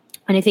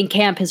 And I think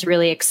camp has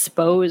really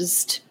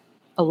exposed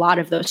a lot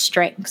of those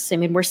strengths. I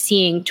mean, we're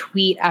seeing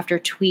tweet after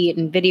tweet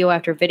and video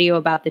after video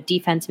about the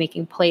defense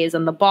making plays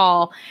on the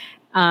ball.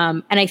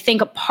 And I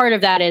think a part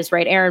of that is,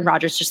 right, Aaron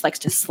Rodgers just likes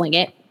to sling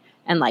it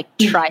and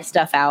try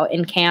stuff out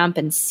in camp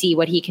and see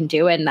what he can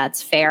do. And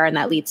that's fair. And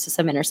that leads to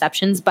some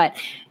interceptions. But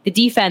the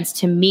defense,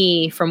 to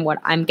me, from what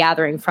I'm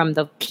gathering from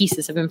the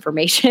pieces of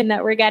information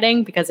that we're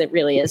getting, because it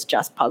really is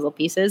just puzzle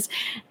pieces,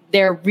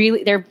 they're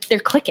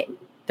clicking.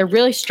 They're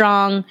really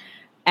strong.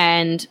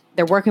 And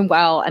they're working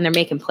well, and they're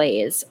making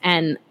plays.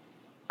 And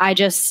I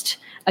just,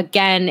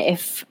 again,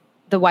 if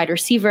the wide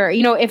receiver,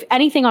 if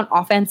anything on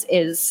offense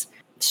is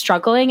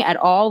struggling at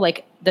all,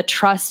 like the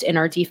trust in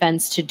our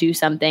defense to do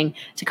something,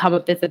 to come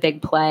up with a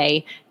big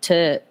play,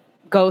 to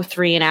go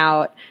 3 and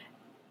out,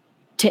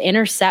 to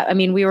intercept. I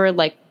mean, we were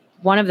like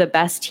one of the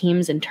best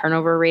teams in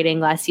turnover rating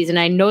last season.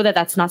 I know that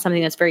that's not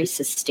something that's very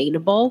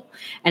sustainable,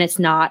 and it's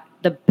not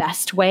the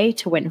best way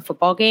to win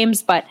football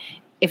games, but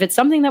if it's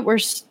something that we're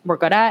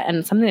good at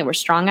and something that we're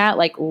strong at,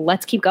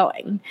 let's keep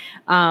going.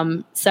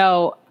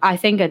 So I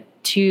think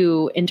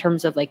in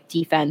terms of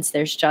defense,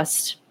 there's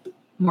just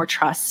more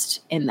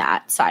trust in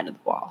that side of the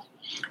ball.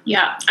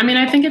 Yeah. I mean,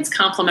 I think it's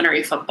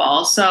complementary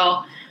football.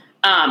 So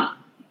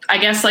I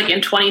guess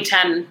in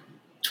 2010,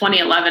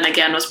 2011,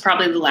 again, was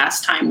probably the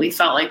last time we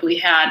felt like we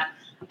had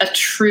a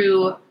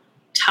true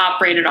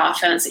top-rated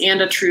offense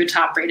and a true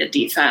top-rated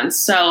defense.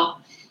 So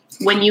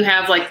when you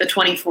have the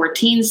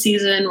 2014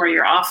 season where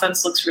your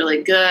offense looks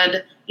really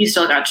good, you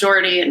still got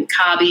Jordy and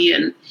Cobby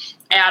and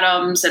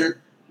Adams, and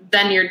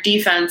then your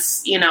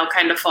defense,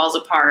 kind of falls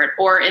apart.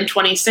 Or in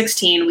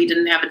 2016, we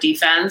didn't have a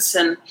defense,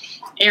 and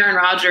Aaron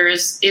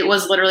Rodgers, it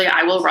was literally,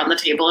 I will run the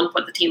table and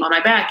put the team on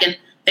my back. And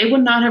they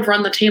would not have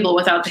run the table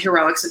without the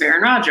heroics of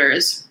Aaron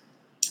Rodgers.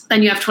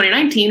 Then you have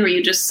 2019 where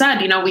you just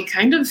said, we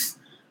kind of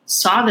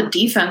saw the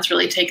defense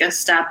really take a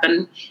step,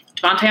 and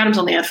Davante Adams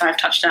only had 5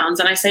 touchdowns.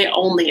 And I say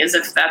only as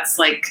if that's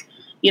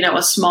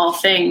a small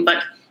thing,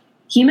 but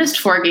he missed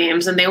 4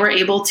 games, and they were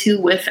able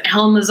to, with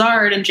Allen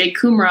Lazard and Jake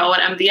Kumro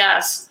at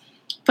MVS,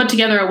 put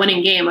together a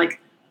winning game.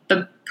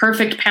 The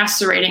perfect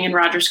passer rating in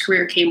Rodgers'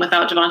 career came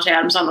without Davante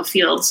Adams on the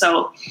field.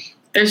 So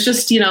there's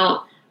just,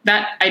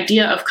 that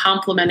idea of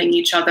complementing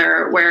each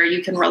other where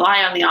you can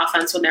rely on the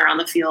offense when they're on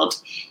the field.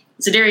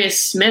 Za'Darius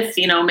Smith,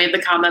 made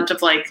the comment of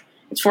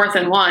it's 4th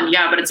and 1.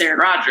 Yeah, but it's Aaron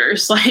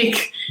Rodgers.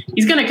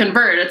 He's going to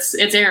convert. It's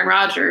Aaron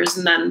Rodgers.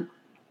 And then,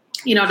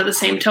 to the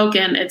same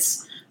token,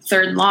 it's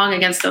 3rd and long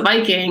against the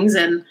Vikings,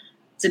 and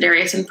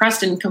Za'Darius and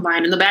Preston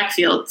combined in the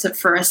backfield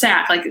for a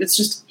sack. It's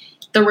just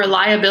the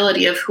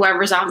reliability of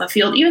whoever's on the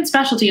field, even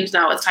special teams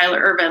now with Tyler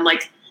Ervin,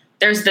 like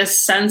there's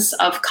this sense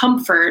of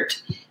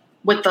comfort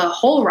with the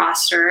whole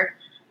roster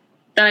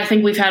that I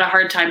think we've had a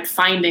hard time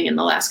finding in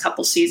the last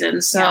couple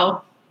seasons.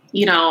 So,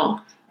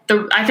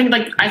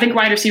 I think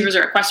wide receivers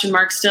are a question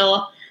mark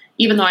still,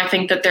 even though I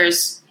think that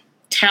there's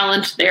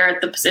talent there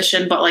at the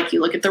position. But like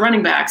you look at the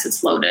running backs,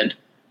 it's loaded.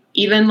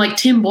 Even like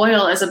Tim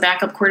Boyle as a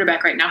backup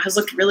quarterback right now has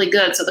looked really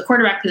good. So the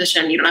quarterback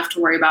position, you don't have to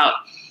worry about.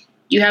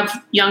 You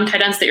have young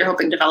tight ends that you're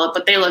hoping to develop,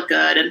 but they look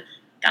good. And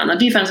on the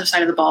defensive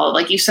side of the ball,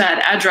 like you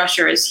said, edge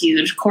rusher is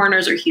huge.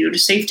 Corners are huge.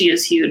 Safety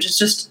is huge.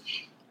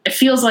 It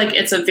feels like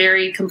it's a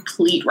very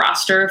complete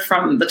roster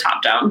from the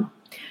top down.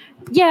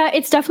 Yeah,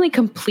 it's definitely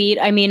complete.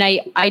 I mean,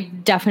 I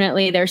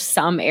definitely, there's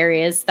some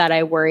areas that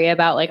I worry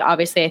about. Like,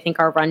 obviously, I think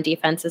our run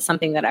defense is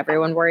something that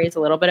everyone worries a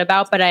little bit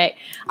about. But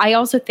I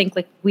also think,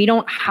 like, we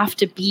don't have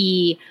to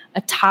be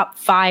a top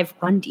 5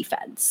 run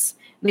defense.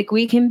 Like,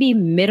 we can be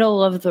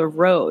middle of the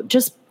road,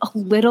 just a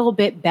little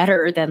bit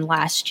better than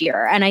last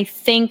year. And I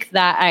think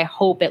that, I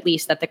hope at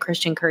least that the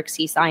Christian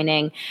Kirksey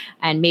signing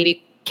and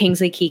maybe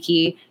Kingsley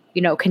Keke,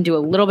 can do a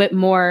little bit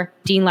more.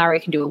 Dean Lowry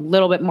can do a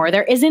little bit more.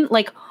 There isn't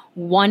like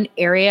one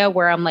area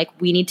where I'm like,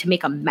 we need to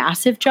make a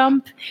massive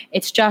jump.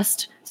 It's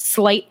just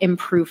slight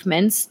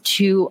improvements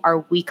to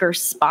our weaker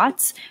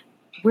spots.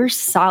 We're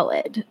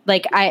solid.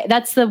 Like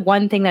that's the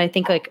one thing that I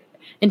think, like,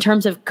 in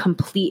terms of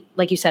complete,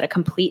 like you said, a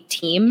complete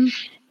team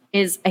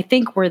is, I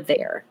think we're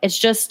there. It's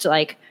just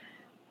like,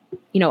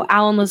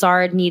 Allen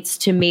Lazard needs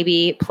to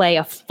maybe play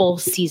a full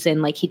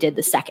season like he did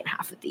the second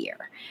half of the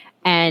year.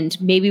 And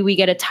maybe we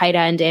get a tight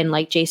end in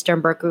like Jay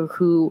Sternberger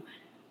who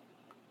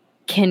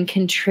can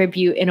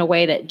contribute in a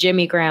way that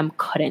Jimmy Graham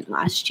couldn't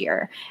last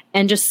year.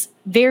 And just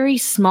very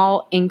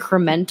small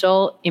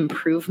incremental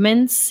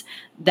improvements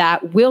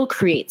that will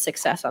create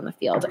success on the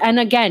field. And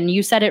again,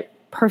 you said it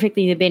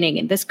perfectly in the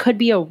beginning. This could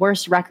be a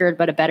worse record,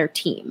 but a better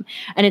team.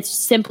 And it's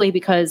simply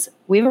because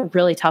we have a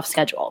really tough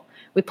schedule.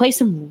 We play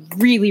some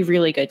really,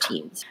 really good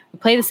teams. We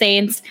play the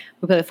Saints.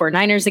 We play the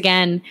 49ers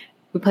again.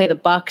 We play the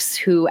Bucks,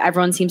 who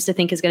everyone seems to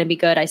think is going to be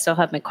good. I still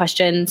have my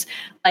questions.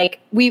 Like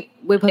we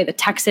play the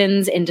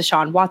Texans and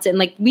Deshaun Watson.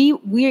 Like we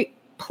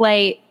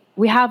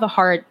have a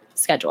hard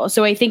schedule.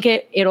 So I think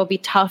it'll be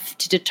tough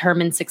to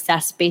determine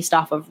success based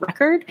off of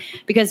record,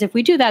 because if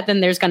we do that, then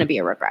there's going to be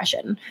a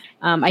regression.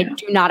 I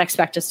do not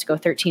expect us to go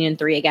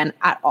 13-3 again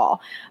at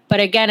all. But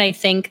again, I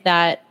think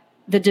that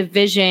the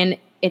division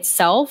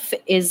itself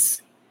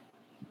is,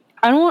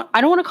 I don't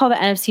want to call the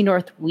NFC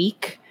North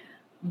weak,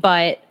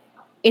 but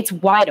it's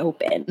wide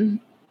open,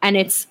 and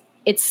it's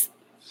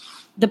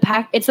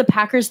the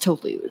Packers to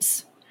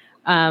lose.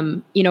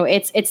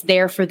 It's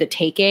there for the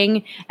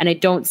taking, and I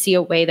don't see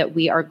a way that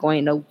we are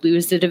going to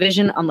lose the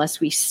division unless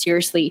we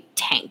seriously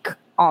tank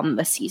on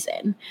the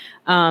season.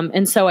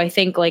 And so I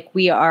think like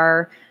we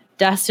are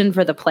destined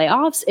for the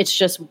playoffs. It's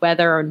just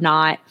whether or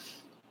not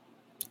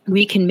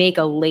we can make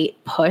a late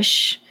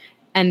push,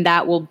 and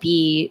that will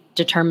be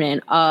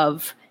determinant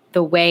of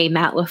the way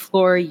Matt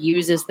LaFleur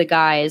uses the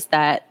guys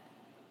that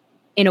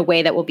in a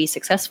way that will be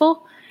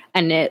successful,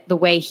 and the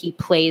way he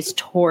plays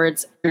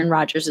towards Aaron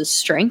Rodgers'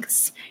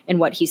 strengths and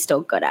what he's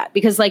still good at.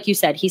 Because like you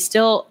said, he's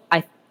still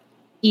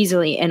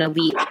easily an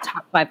elite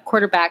top 5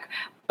 quarterback,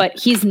 but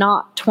he's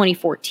not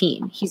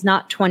 2014. He's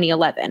not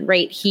 2011,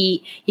 right?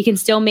 He can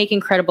still make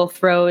incredible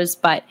throws,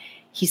 but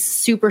he's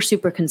super,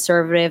 super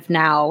conservative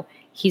now.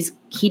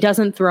 He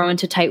doesn't throw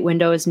into tight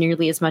windows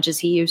nearly as much as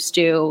he used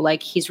to.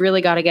 Like, he's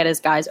really got to get his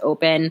guys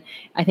open.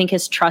 I think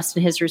his trust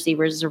in his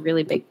receivers is a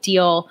really big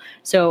deal.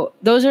 So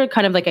those are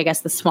kind of like, I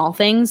guess, the small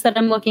things that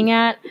I'm looking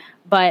at,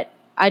 but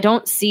I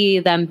don't see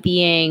them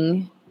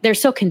being, they're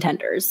still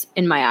contenders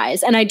in my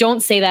eyes. And I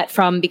don't say that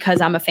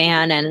because I'm a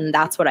fan and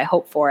that's what I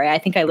hope for. I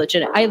think I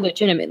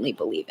legitimately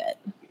believe it.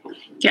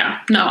 Yeah,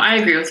 no, I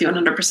agree with you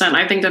 100%.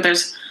 I think that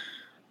there's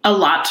a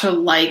lot to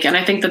like. And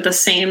I think that the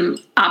same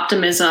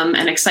optimism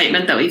and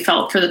excitement that we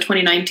felt for the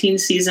 2019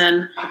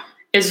 season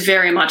is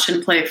very much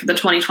in play for the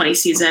 2020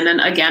 season.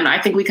 And again,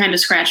 I think we kind of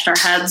scratched our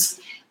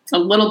heads a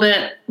little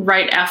bit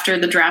right after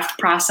the draft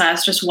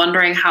process, just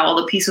wondering how all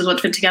the pieces would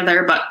fit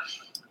together. But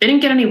they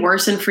didn't get any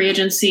worse in free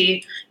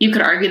agency. You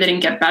could argue they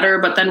didn't get better,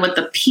 but then with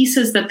the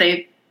pieces that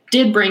they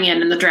did bring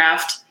in the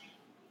draft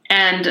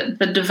and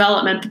the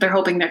development that they're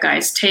hoping their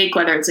guys take,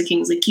 whether it's a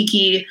Kingsley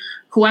Keke,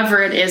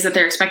 whoever it is that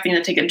they're expecting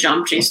to take a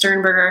jump, Jay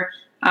Sternberger,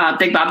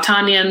 Big Bob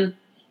Tonyan,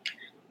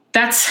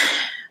 that's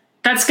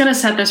going to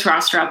set this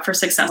roster up for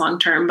success long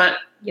term. But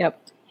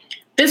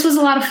This was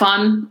a lot of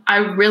fun.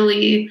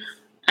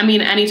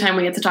 Anytime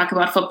we get to talk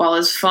about football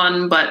is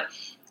fun, but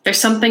there's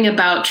something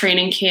about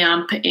training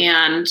camp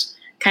and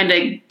kind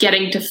of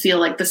getting to feel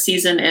like the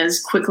season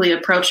is quickly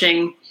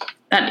approaching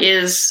that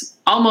is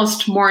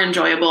almost more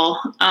enjoyable,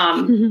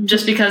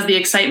 just because the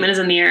excitement is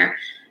in the air.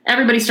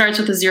 Everybody starts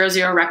with a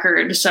 0-0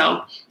 record,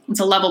 so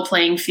it's a level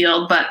playing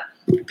field. But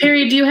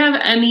Perry, do you have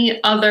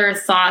any other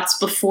thoughts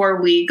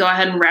before we go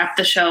ahead and wrap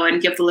the show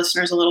and give the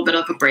listeners a little bit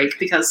of a break?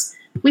 Because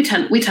we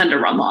tend to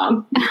run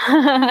long.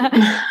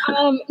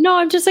 No,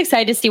 I'm just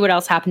excited to see what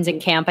else happens in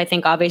camp. I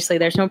think obviously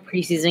there's no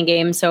preseason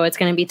game, so it's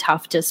going to be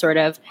tough to sort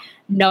of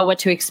know what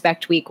to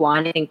expect week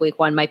one. I think week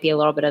one might be a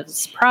little bit of a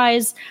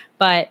surprise,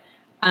 but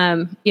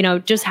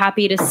just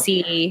happy to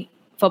see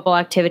football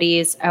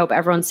activities. I hope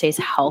everyone stays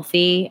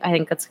healthy. I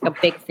think that's like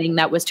a big thing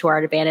that was to our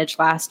advantage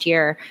last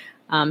year.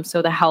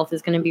 So the health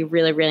is going to be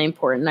really, really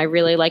important. I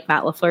really like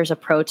Matt LaFleur's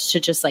approach to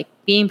just like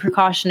being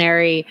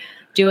precautionary,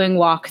 doing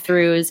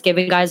walkthroughs,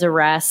 giving guys a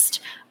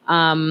rest.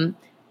 And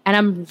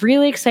I'm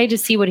really excited to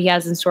see what he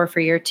has in store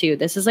for year two.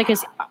 This is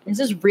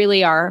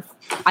really our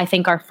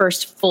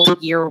first full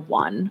year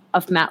one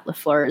of Matt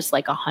LaFleur's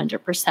like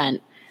 100%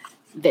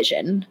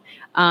 vision.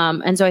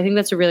 And so I think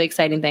that's a really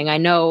exciting thing. I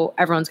know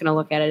everyone's going to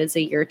look at it as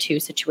a year two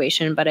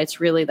situation, but it's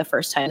really the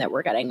first time that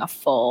we're getting a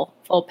full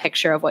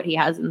picture of what he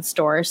has in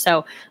store.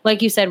 So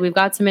like you said, we've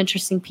got some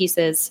interesting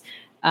pieces.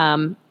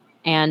 And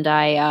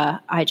I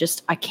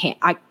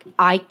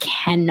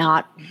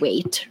cannot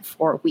wait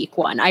for week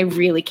one. I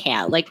really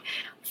can't. Like,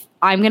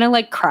 I'm going to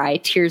like cry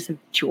tears of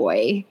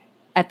joy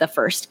at the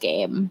first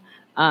game.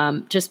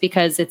 Just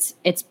because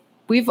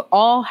we've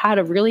all had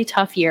a really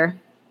tough year.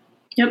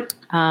 Yep.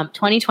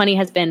 2020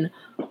 has been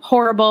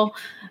horrible.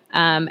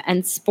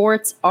 And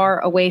sports are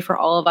a way for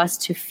all of us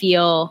to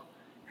feel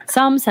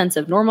some sense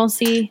of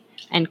normalcy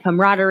and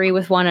camaraderie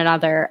with one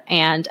another.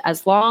 And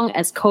as long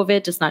as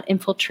COVID does not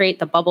infiltrate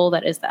the bubble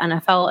that is the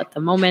NFL at the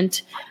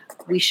moment,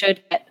 we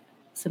should get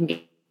some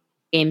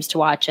games to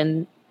watch.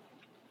 And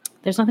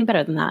there's nothing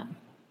better than that.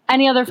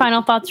 Any other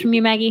final thoughts from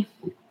you, Maggie?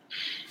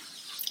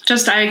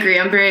 I agree.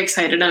 I'm very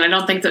excited, and I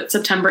don't think that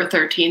September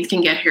 13th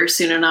can get here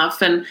soon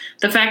enough. And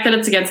the fact that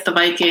it's against the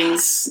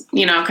Vikings,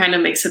 kind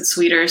of makes it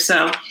sweeter.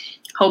 So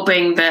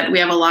hoping that we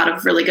have a lot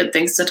of really good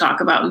things to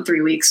talk about in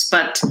 3 weeks.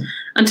 But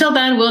until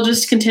then, we'll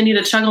just continue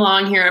to chug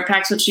along here at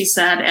Packs What She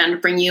Said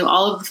and bring you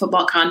all of the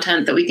football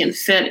content that we can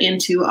fit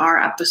into our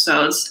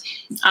episodes.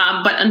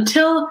 But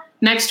until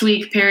next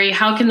week, Perry,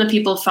 how can the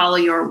people follow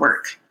your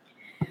work?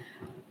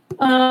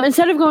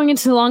 Instead of going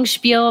into the long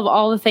spiel of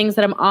all the things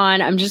that I'm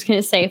on, I'm just going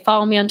to say,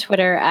 follow me on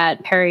Twitter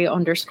at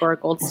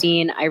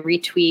Perry_Goldstein. I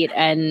retweet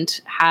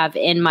and have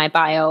in my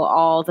bio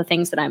all the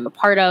things that I'm a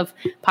part of,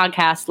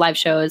 podcasts, live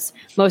shows.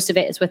 Most of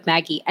it is with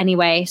Maggie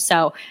anyway.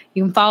 So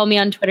you can follow me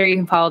on Twitter. You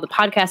can follow the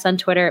podcast on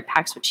Twitter at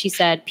Packs What She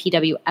Said,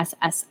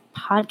 PWSS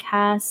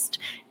Podcast.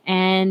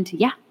 And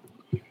yeah.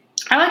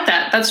 I like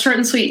that. That's short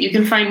and sweet. You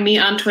can find me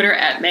on Twitter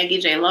at Maggie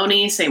J.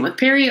 Loney. Same with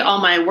Perry. All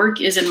my work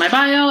is in my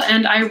bio,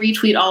 and I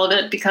retweet all of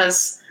it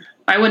because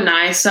why wouldn't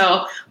I?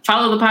 So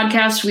follow the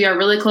podcast. We are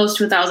really close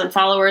to 1,000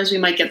 followers. We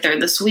might get there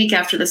this week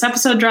after this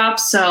episode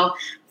drops. So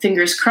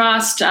fingers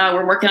crossed.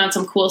 We're working on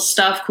some cool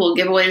stuff, cool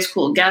giveaways,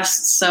 cool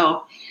guests.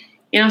 So,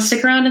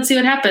 stick around and see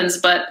what happens.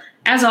 But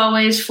as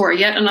always, for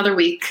yet another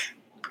week,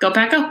 go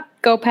Pack Go.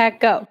 Go Pack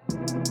Go.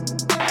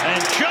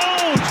 And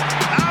Jones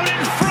out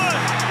in front.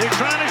 They're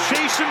trying to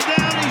chase him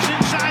down. He's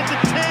inside the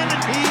 10,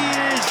 and he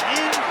is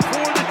in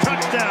for the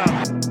touchdown.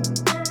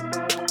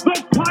 The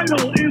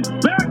title is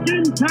back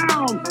in town.